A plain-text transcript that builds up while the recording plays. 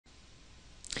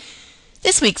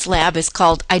This week's lab is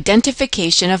called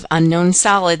Identification of Unknown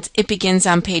Solids. It begins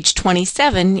on page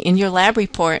 27 in your lab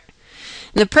report.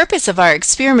 The purpose of our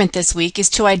experiment this week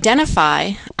is to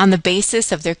identify, on the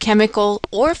basis of their chemical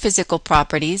or physical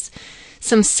properties,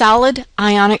 some solid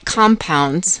ionic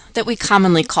compounds that we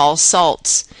commonly call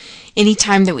salts.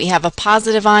 Anytime that we have a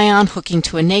positive ion hooking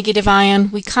to a negative ion,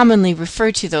 we commonly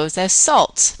refer to those as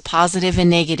salts, positive and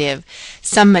negative.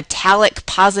 Some metallic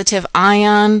positive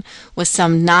ion with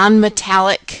some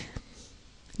non-metallic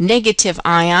negative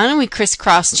ion, and we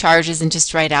crisscross charges and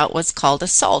just write out what's called a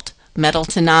salt, metal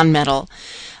to non-metal.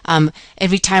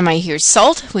 Every time I hear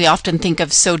salt, we often think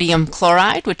of sodium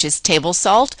chloride, which is table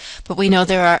salt, but we know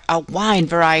there are a wide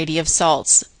variety of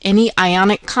salts. Any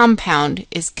ionic compound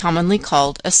is commonly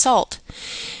called a salt.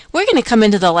 We're going to come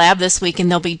into the lab this week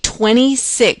and there'll be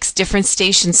 26 different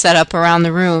stations set up around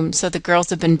the room. So the girls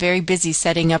have been very busy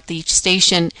setting up each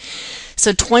station.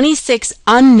 So 26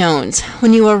 unknowns.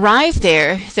 When you arrive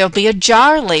there, there'll be a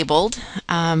jar labeled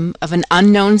of an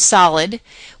unknown solid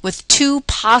with two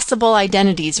possible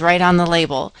identities right on the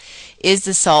label. Is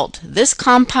the salt this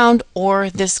compound or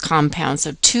this compound?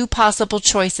 So two possible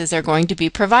choices are going to be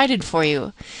provided for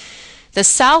you. The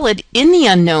solid in the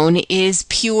unknown is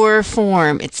pure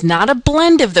form. It's not a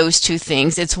blend of those two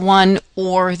things. It's one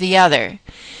or the other.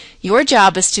 Your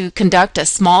job is to conduct a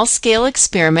small-scale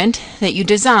experiment that you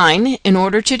design in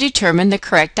order to determine the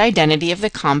correct identity of the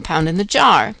compound in the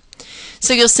jar.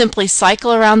 So you'll simply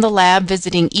cycle around the lab,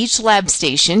 visiting each lab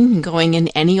station, going in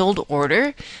any old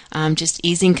order, just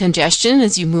easing congestion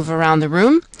as you move around the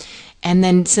room, and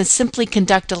then simply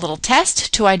conduct a little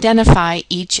test to identify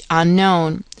each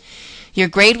unknown. Your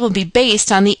grade will be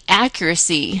based on the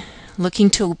accuracy,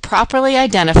 looking to properly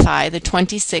identify the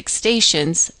 26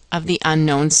 stations of the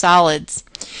unknown solids.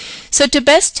 So to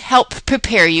best help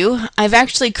prepare you, I've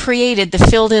actually created the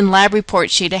filled-in lab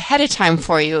report sheet ahead of time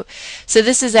for you. So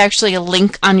this is actually a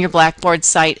link on your Blackboard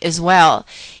site as well.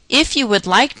 If you would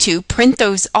like to print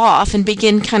those off and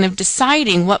begin kind of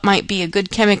deciding what might be a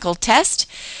good chemical test,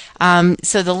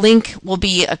 so the link will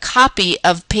be a copy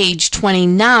of page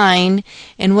 29,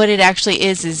 and what it actually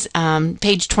is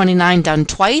page 29 done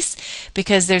twice,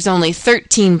 because there's only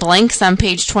 13 blanks on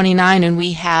page 29 and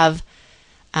we have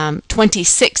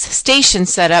 26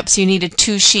 stations set up, so you needed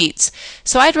 2 sheets.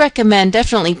 So I'd recommend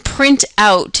definitely print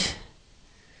out,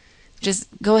 just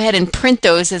go ahead and print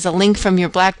those as a link from your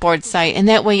Blackboard site, and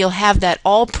that way you'll have that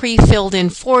all pre-filled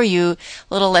in for you, a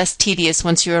little less tedious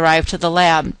once you arrive to the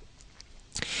lab.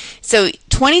 So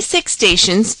 26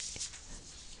 stations.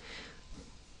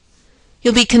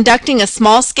 You'll be conducting a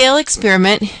small-scale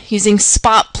experiment using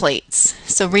spot plates.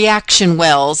 So reaction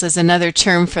wells is another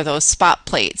term for those spot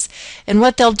plates. And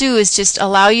what they'll do is just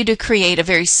allow you to create a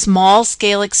very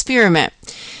small-scale experiment.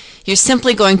 You're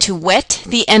simply going to wet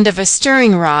the end of a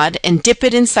stirring rod and dip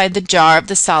it inside the jar of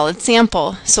the solid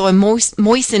sample. So a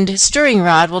moistened stirring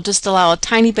rod will just allow a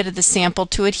tiny bit of the sample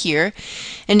to adhere.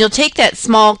 And you'll take that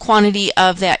small quantity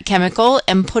of that chemical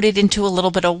and put it into a little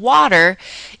bit of water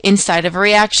inside of a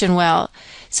reaction well.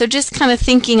 So just kind of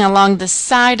thinking along the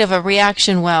side of a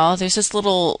reaction well, there's this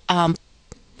little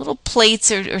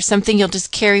plates or something you'll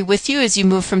just carry with you as you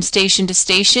move from station to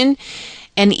station.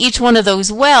 And each one of those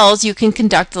wells you can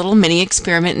conduct a little mini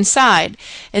experiment inside.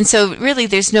 And so really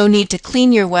there's no need to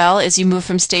clean your well as you move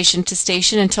from station to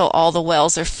station until all the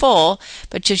wells are full,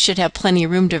 but you should have plenty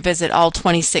of room to visit all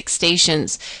 26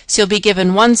 stations. So you'll be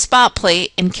given one spot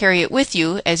plate and carry it with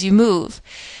you as you move.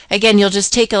 Again, you'll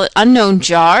just take an unknown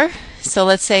jar. So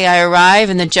let's say I arrive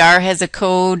and the jar has a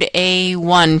code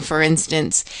A1, for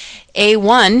instance.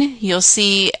 A1, you'll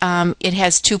see it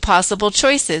has 2 possible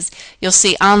choices. You'll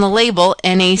see on the label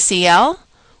NaCl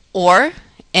or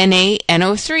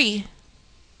NaNO3.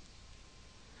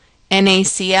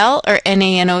 NaCl or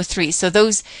NaNO3. So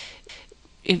those,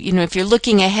 if you're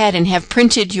looking ahead and have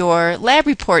printed your lab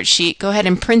report sheet, go ahead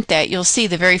and print that. You'll see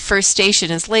the very first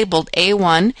station is labeled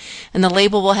A1, and the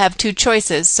label will have 2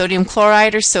 choices, sodium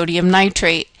chloride or sodium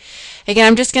nitrate. Again,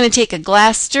 I'm just going to take a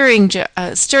glass stirring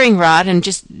rod and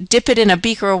just dip it in a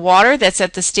beaker of water that's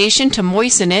at the station to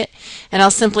moisten it, and I'll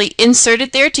simply insert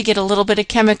it there to get a little bit of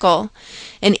chemical.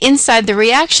 And inside the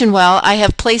reaction well, I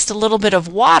have placed a little bit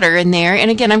of water in there,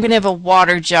 and again, I'm going to have a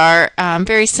water jar,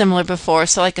 very similar before,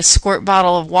 so like a squirt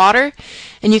bottle of water,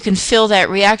 and you can fill that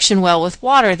reaction well with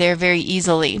water there very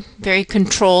easily. Very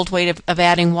controlled way of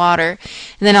adding water.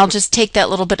 And then I'll just take that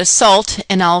little bit of salt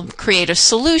and I'll create a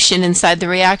solution inside the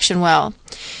reaction well.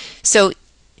 So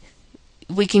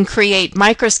we can create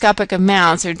microscopic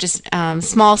amounts or just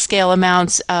small scale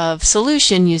amounts of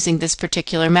solution using this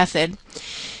particular method.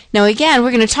 Now again,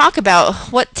 we're going to talk about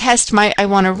what test might I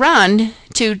want to run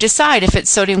to decide if it's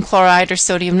sodium chloride or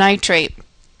sodium nitrate.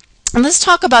 And let's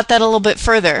talk about that a little bit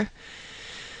further.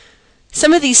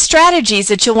 Some of these strategies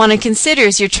that you'll want to consider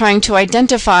as you're trying to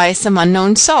identify some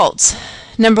unknown salts.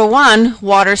 Number one,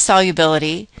 water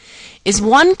solubility. Is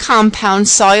one compound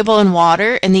soluble in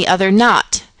water and the other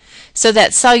not? So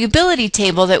that solubility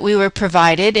table that we were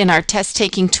provided in our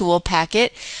test-taking tool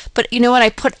packet, but you know what, I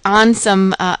put on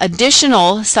some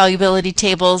additional solubility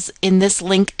tables in this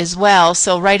link as well.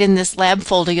 So right in this lab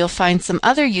folder you'll find some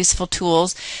other useful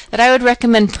tools that I would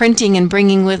recommend printing and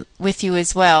bringing with you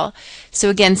as well. So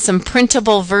again, some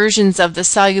printable versions of the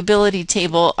solubility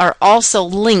table are also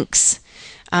links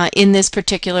in this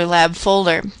particular lab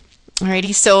folder.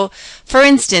 Alrighty, so for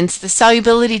instance, the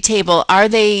solubility table, are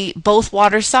they both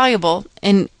water soluble?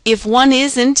 And if one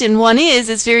isn't and one is,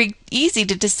 it's very easy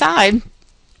to decide.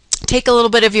 Take a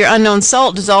little bit of your unknown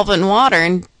salt, dissolve it in water,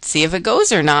 and see if it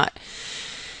goes or not.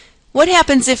 What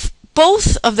happens if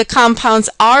both of the compounds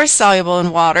are soluble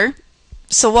in water?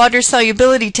 So water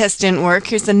solubility test didn't work.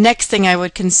 Here's the next thing I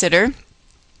would consider.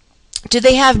 Do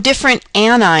they have different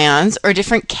anions or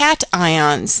different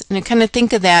cations? And I kind of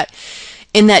think of that.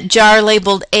 In that jar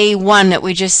labeled A1 that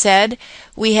we just said,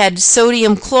 we had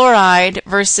sodium chloride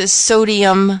versus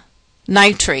sodium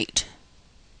nitrate.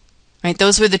 Right,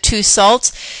 those were the two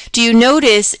salts. Do you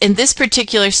notice in this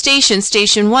particular station,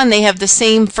 station 1, they have the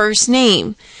same first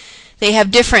name. They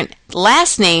have different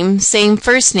last names, same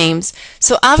first names.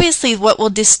 So obviously what will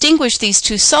distinguish these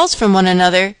two salts from one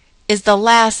another is the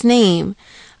last name.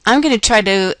 I'm going to try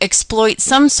to exploit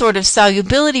some sort of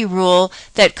solubility rule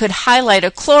that could highlight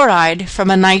a chloride from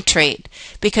a nitrate,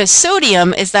 because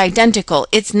sodium is identical.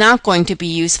 It's not going to be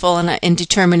useful in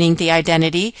determining the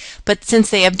identity, but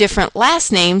since they have different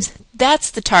last names,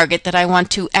 that's the target that I want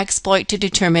to exploit to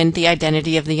determine the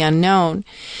identity of the unknown.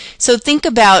 So think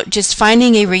about just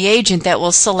finding a reagent that will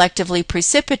selectively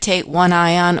precipitate one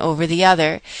ion over the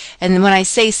other. And when I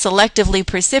say selectively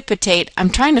precipitate, I'm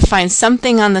trying to find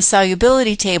something on the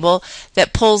solubility table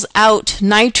that pulls out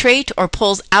nitrate or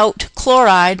pulls out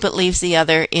chloride but leaves the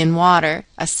other in water.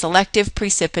 A selective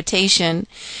precipitation.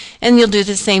 And you'll do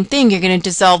the same thing. You're going to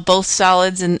dissolve both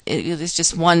solids, and it's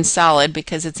just one solid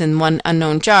because it's in one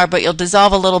unknown jar, but you'll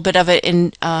dissolve a little bit of it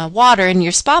in water in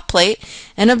your spot plate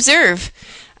and observe.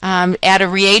 Add a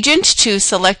reagent to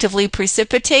selectively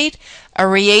precipitate. A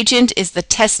reagent is the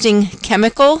testing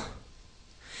chemical.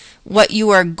 What you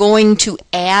are going to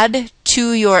add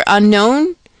to your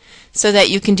unknown so that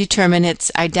you can determine its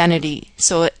identity.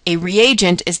 So a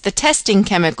reagent is the testing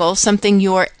chemical, something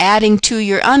you're adding to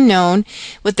your unknown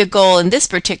with the goal in this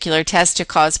particular test to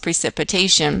cause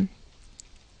precipitation.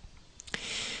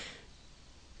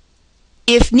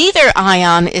 If neither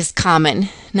ion is common,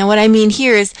 now what I mean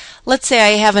here is, let's say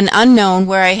I have an unknown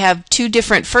where I have two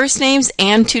different first names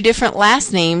and two different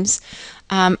last names.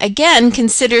 Again,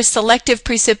 consider selective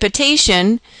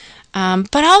precipitation,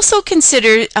 but also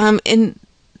consider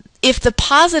if the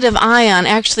positive ion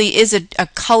actually is a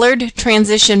colored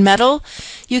transition metal,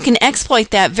 you can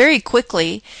exploit that very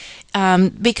quickly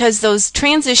because those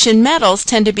transition metals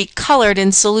tend to be colored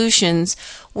in solutions,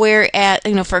 where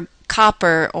for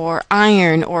copper or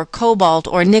iron or cobalt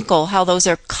or nickel, how those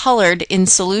are colored in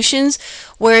solutions,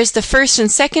 whereas the first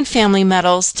and second family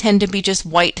metals tend to be just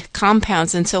white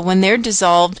compounds, and so when they're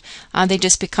dissolved they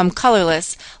just become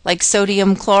colorless, like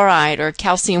sodium chloride or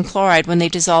calcium chloride. When they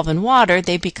dissolve in water,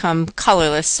 they become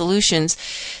colorless solutions.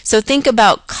 So think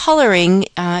about coloring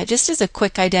just as a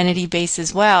quick identity base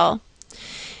as well.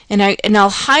 And I'll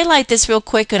highlight this real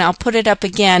quick and I'll put it up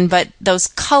again, but those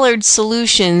colored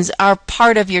solutions are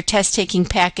part of your test-taking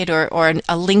packet or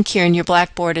a link here in your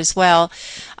Blackboard as well.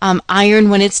 Iron,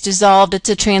 when it's dissolved, it's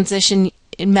a transition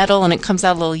metal and it comes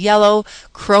out a little yellow.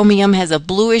 Chromium has a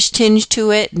bluish tinge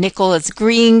to it. Nickel is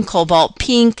green, cobalt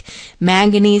pink.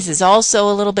 Manganese is also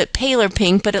a little bit paler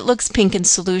pink, but it looks pink in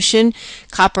solution.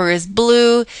 Copper is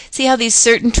blue. See how these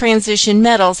certain transition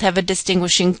metals have a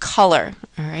distinguishing color.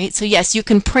 All right, so yes, you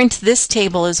can print this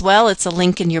table as well. It's a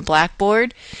link in your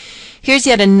Blackboard. Here's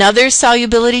yet another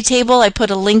solubility table. I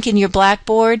put a link in your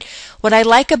Blackboard. What I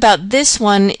like about this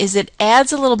one is it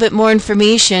adds a little bit more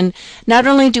information. Not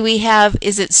only do we have,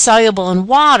 is it soluble in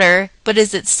water, but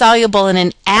is it soluble in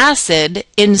an acid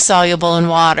insoluble in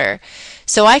water?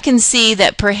 So I can see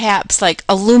that perhaps like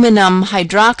aluminum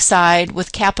hydroxide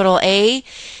with capital A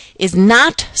is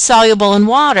not soluble in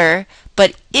water,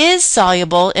 but is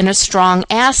soluble in a strong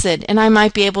acid, and I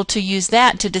might be able to use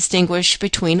that to distinguish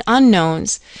between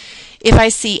unknowns. If I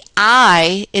see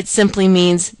I, it simply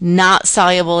means not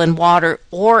soluble in water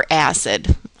or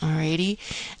acid. Alrighty.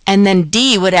 And then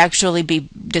D would actually be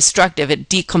destructive. It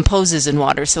decomposes in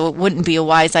water, so it wouldn't be a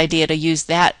wise idea to use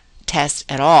that test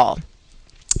at all.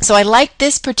 So I like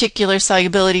this particular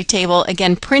solubility table.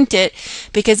 Again, print it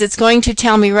because it's going to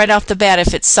tell me right off the bat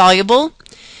if it's soluble,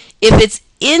 if it's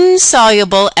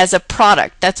insoluble as a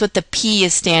product. That's what the P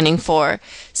is standing for.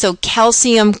 So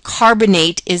calcium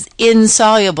carbonate is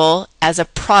insoluble as a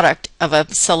product of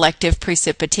a selective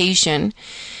precipitation.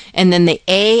 And then the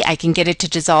A, I can get it to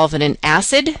dissolve in an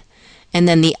acid. And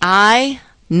then the I,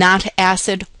 not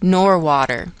acid nor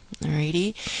water.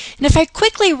 Alrighty. And if I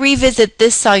quickly revisit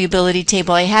this solubility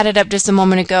table, I had it up just a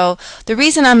moment ago. The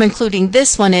reason I'm including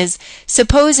this one is,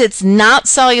 suppose it's not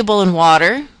soluble in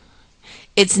water,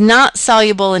 it's not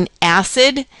soluble in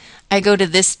acid. I go to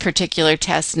this particular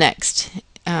test next.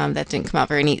 That didn't come out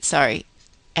very neat, sorry.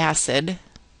 Acid.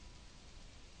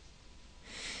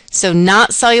 So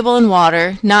not soluble in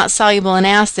water, not soluble in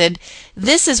acid.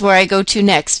 This is where I go to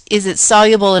next. Is it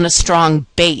soluble in a strong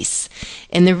base?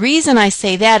 And the reason I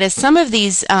say that is some of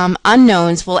these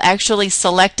unknowns will actually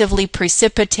selectively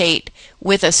precipitate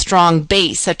with a strong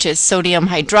base, such as sodium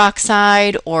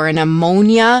hydroxide or an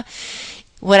ammonia.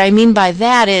 What I mean by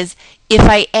that is if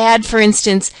I add, for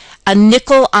instance, a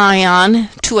nickel ion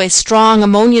to a strong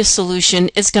ammonia solution,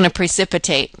 it's going to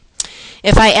precipitate.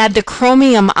 If I add the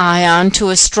chromium ion to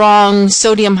a strong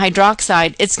sodium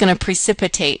hydroxide, it's going to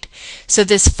precipitate. So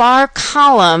this far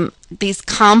column, these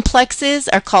complexes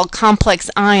are called complex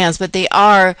ions, but they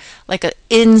are like an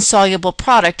insoluble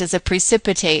product as a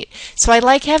precipitate. So I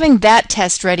like having that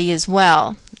test ready as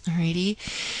well. Alrighty.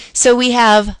 So we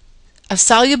have a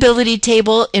solubility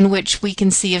table in which we can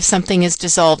see if something is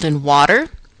dissolved in water.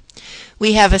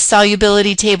 We have a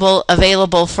solubility table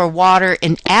available for water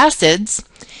and acids.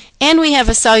 And we have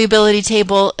a solubility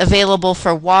table available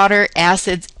for water,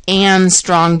 acids, and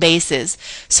strong bases.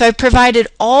 So I provided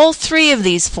all three of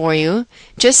these for you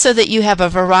just so that you have a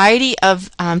variety of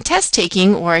test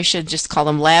taking, or I should just call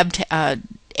them lab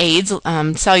aids,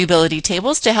 solubility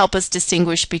tables to help us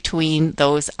distinguish between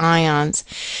those ions.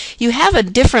 You have a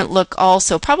different look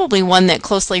also, probably one that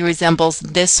closely resembles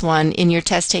this one in your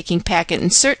test taking packet,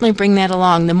 and certainly bring that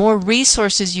along. The more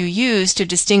resources you use to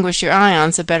distinguish your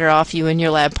ions, the better off you and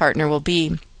your lab partner will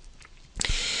be.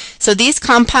 So these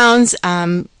compounds,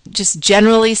 just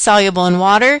generally soluble in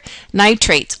water.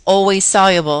 Nitrates, always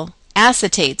soluble.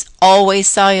 Acetates, always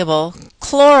soluble.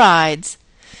 Chlorides,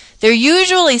 they're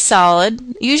usually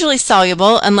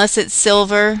soluble unless it's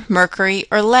silver, mercury,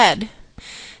 or lead.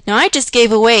 Now I just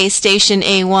gave away station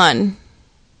A1.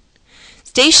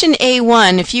 Station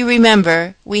A1, if you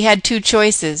remember, we had two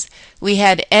choices. We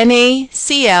had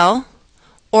NaCl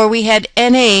or we had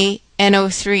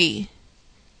NaNO3.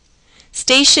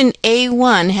 Station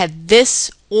A1 had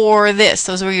this or this.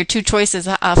 Those were your two choices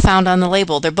found on the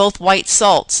label. They're both white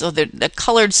salts, so the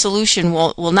colored solution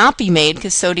will not be made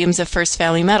because sodium's a first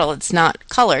family metal. It's not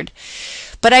colored.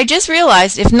 But I just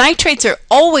realized if nitrates are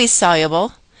always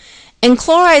soluble and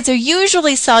chlorides are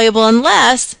usually soluble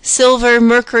unless silver,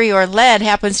 mercury, or lead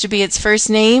happens to be its first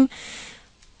name,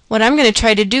 what I'm going to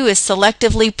try to do is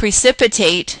selectively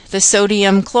precipitate the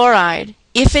sodium chloride.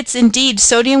 If it's indeed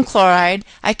sodium chloride,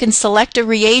 I can select a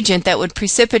reagent that would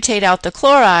precipitate out the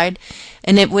chloride,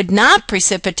 and it would not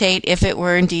precipitate if it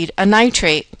were indeed a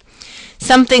nitrate.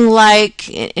 Something like,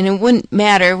 and it wouldn't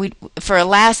matter, for a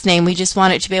last name, we just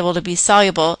want it to be able to be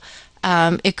soluble.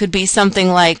 It could be something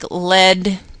like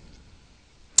lead,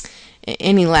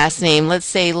 any last name, let's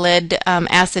say lead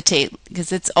acetate,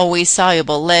 because it's always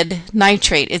soluble. Lead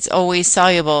nitrate, it's always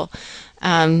soluble.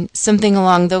 Something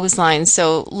along those lines.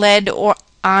 So lead or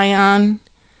ion,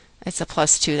 that's a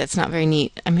 +2, that's not very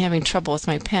neat. I'm having trouble with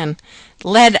my pen.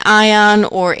 Lead ion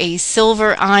or a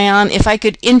silver ion, if I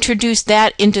could introduce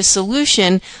that into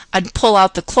solution, I'd pull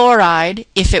out the chloride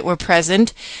if it were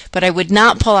present, but I would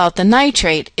not pull out the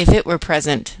nitrate if it were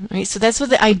present. Right? So that's what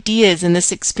the idea is in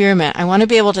this experiment. I want to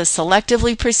be able to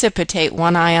selectively precipitate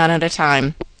one ion at a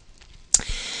time.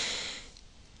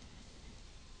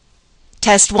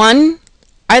 Test 1.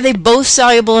 Are they both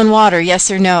soluble in water, yes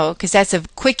or no? Because that's a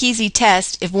quick, easy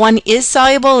test. If one is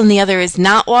soluble and the other is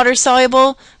not water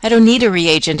soluble, I don't need a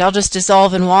reagent. I'll just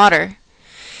dissolve in water.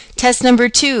 Test number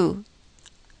 2.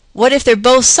 What if they're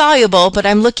both soluble, but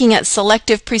I'm looking at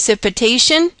selective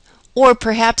precipitation, or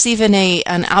perhaps even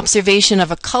an observation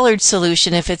of a colored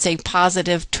solution if it's a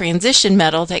positive transition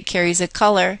metal that carries a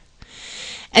color.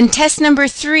 And test number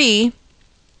 3,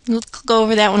 let's go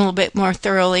over that one a little bit more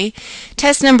thoroughly.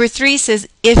 Test number 3 says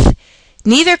if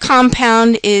neither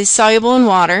compound is soluble in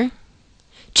water,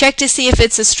 check to see if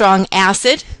it's a strong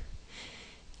acid,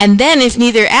 and then if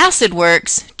neither acid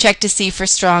works, check to see for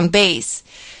strong base.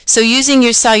 So using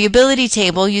your solubility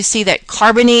table, you see that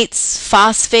carbonates,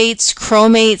 phosphates,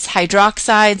 chromates,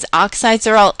 hydroxides, oxides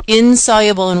are all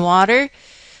insoluble in water,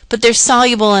 but they're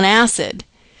soluble in acid.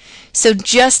 So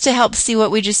just to help see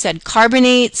what we just said,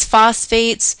 carbonates,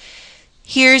 phosphates,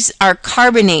 here's our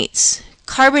carbonates.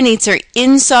 Carbonates are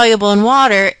insoluble in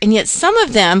water, and yet some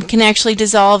of them can actually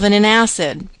dissolve in an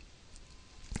acid.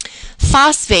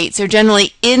 Phosphates are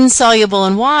generally insoluble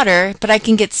in water, but I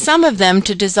can get some of them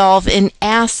to dissolve in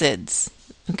acids.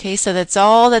 Okay, so that's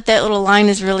all that little line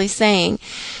is really saying.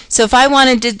 So if I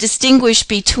wanted to distinguish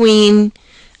between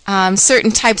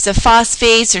certain types of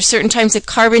phosphates or certain types of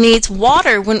carbonates,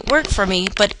 water wouldn't work for me,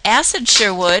 but acid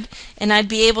sure would, and I'd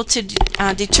be able to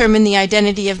determine the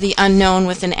identity of the unknown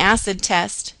with an acid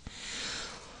test.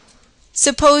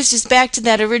 Suppose, just back to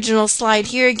that original slide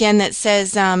here again that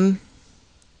says,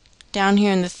 down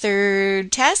here in the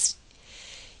third test,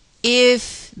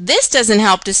 if this doesn't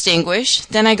help distinguish,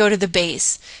 then I go to the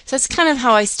base. So that's kind of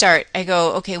how I start. I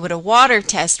go, okay, would a water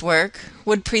test work?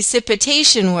 Would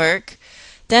precipitation work?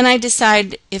 Then I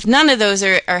decide if none of those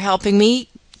are helping me,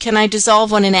 can I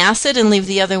dissolve one in acid and leave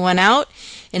the other one out?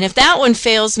 And if that one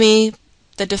fails me,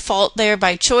 the default there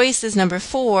by choice is number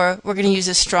 4. We're going to use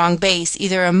a strong base,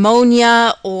 either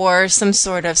ammonia or some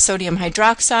sort of sodium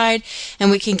hydroxide,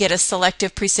 and we can get a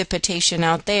selective precipitation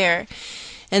out there.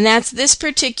 And that's this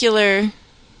particular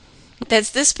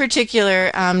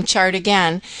chart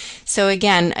again. So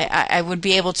again, I would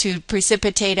be able to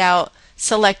precipitate out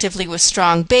selectively with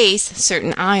strong base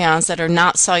certain ions that are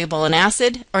not soluble in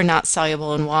acid or not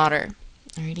soluble in water.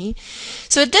 Alrighty.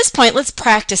 So at this point, let's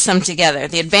practice some together.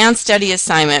 The advanced study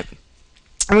assignment.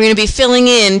 We're going to be filling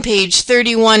in page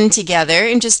 31 together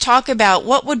and just talk about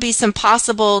what would be some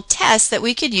possible tests that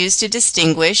we could use to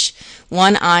distinguish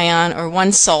one ion or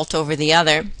one salt over the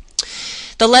other.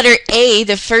 The letter A,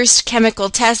 the first chemical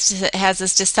test, has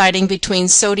us deciding between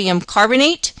sodium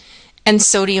carbonate and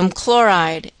sodium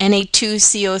chloride.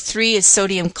 Na2CO3 is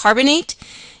sodium carbonate,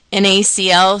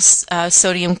 NaCl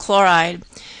sodium chloride.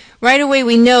 Right away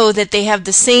we know that they have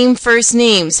the same first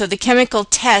name, so the chemical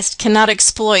test cannot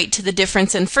exploit the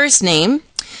difference in first name,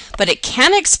 but it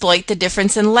can exploit the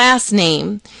difference in last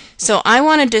name. So I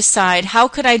want to decide, how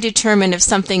could I determine if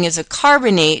something is a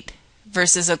carbonate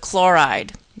versus a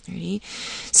chloride? Ready?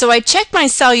 So I check my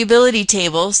solubility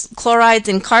tables, chlorides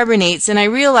and carbonates, and I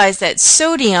realize that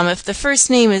sodium, if the first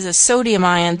name is a sodium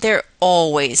ion, they're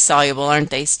always soluble,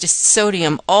 aren't they? It's just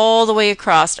sodium all the way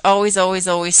across, always, always,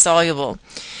 always soluble.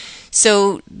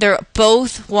 So they're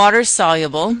both water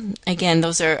soluble. Again,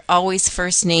 those are always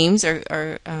first names, or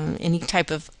any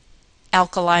type of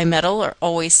alkali metal are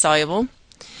always soluble.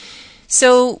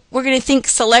 So we're going to think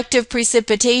selective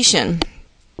precipitation.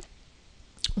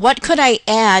 What could I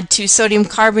add to sodium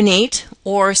carbonate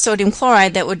or sodium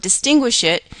chloride that would distinguish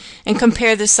it and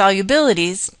compare the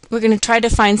solubilities? We're going to try to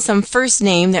find some first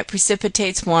name that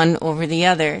precipitates one over the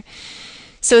other.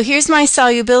 So here's my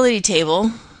solubility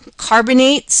table.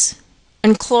 Carbonates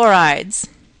and chlorides.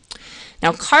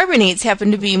 Now carbonates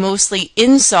happen to be mostly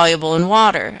insoluble in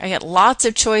water. I got lots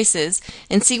of choices,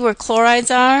 and see where chlorides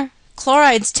are?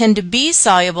 Chlorides tend to be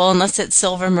soluble unless it's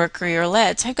silver, mercury, or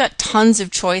lead. So I've got tons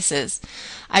of choices.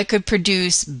 I could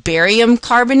produce barium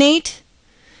carbonate,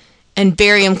 and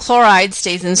barium chloride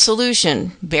stays in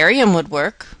solution. Barium would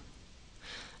work.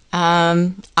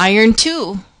 Iron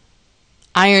 2.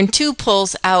 Iron 2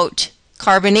 pulls out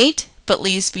carbonate but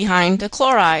leaves behind a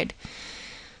chloride.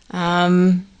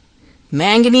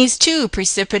 Manganese 2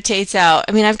 precipitates out.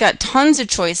 I mean, I've got tons of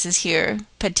choices here.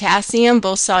 Potassium,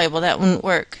 both soluble, that wouldn't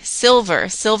work. Silver,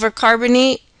 silver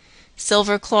carbonate,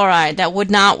 silver chloride, that would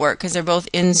not work because they're both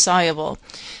insoluble.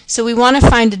 So we want to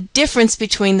find a difference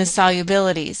between the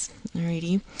solubilities.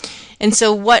 Alrighty. And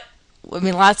so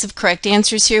lots of correct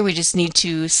answers here. We just need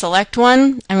to select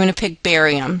one. I'm going to pick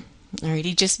barium.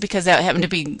 Alrighty, just because that happened to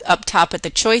be up top at the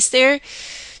choice there.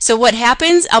 So what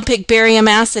happens? I'll pick barium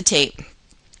acetate.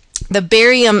 The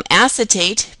barium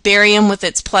acetate, barium with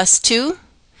its +2,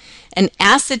 and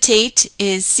acetate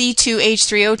is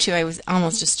C2H3O2. I was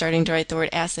almost just starting to write the word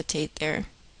acetate there.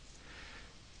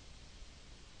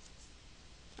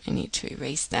 I need to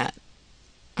erase that.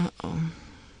 Uh-oh.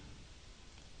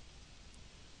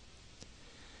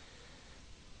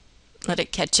 Let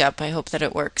it catch up. I hope that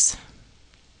it works.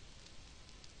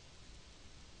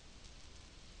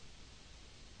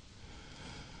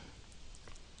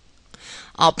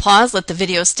 I'll pause, let the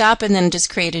video stop, and then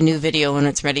just create a new video when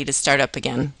it's ready to start up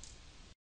again.